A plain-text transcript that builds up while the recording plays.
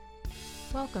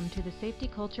Welcome to the Safety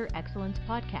Culture Excellence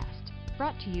Podcast,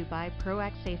 brought to you by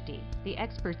ProAct Safety, the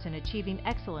experts in achieving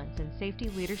excellence in safety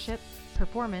leadership,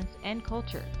 performance, and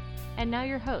culture. And now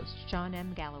your host, John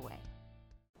M. Galloway.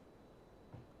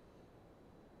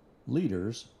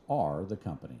 Leaders are the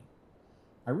company.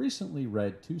 I recently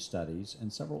read 2 studies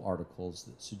and several articles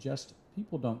that suggest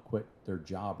people don't quit their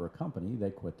job or company,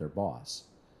 they quit their boss.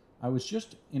 I was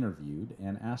just interviewed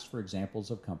and asked for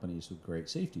examples of companies with great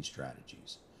safety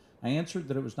strategies. I answered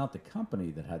that it was not the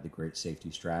company that had the great safety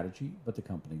strategy, but the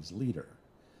company's leader.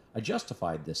 I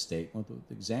justified this statement with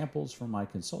examples from my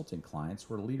consulting clients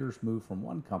where leaders moved from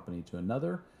one company to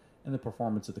another and the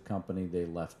performance of the company they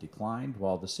left declined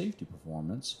while the safety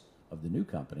performance of the new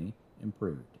company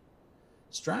improved.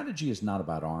 Strategy is not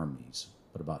about armies,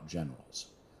 but about generals.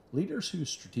 Leaders who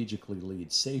strategically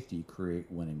lead safety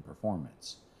create winning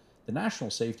performance. The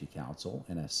National Safety Council,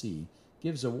 NSC,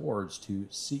 gives awards to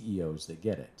CEOs that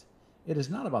get it. It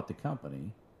is not about the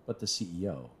company, but the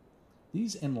CEO.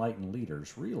 These enlightened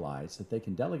leaders realize that they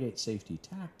can delegate safety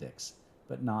tactics,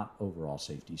 but not overall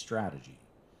safety strategy.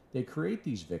 They create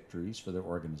these victories for their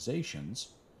organizations,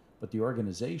 but the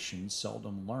organization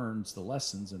seldom learns the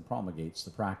lessons and promulgates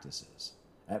the practices.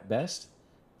 At best,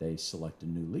 they select a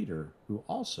new leader who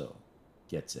also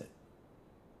gets it.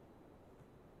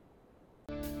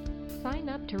 Sign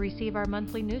up to receive our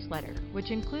monthly newsletter,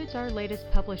 which includes our latest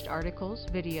published articles,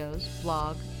 videos,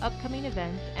 blog, upcoming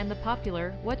events, and the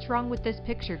popular What's Wrong with This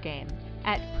Picture game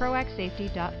at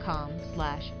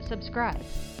proactsafety.com/subscribe.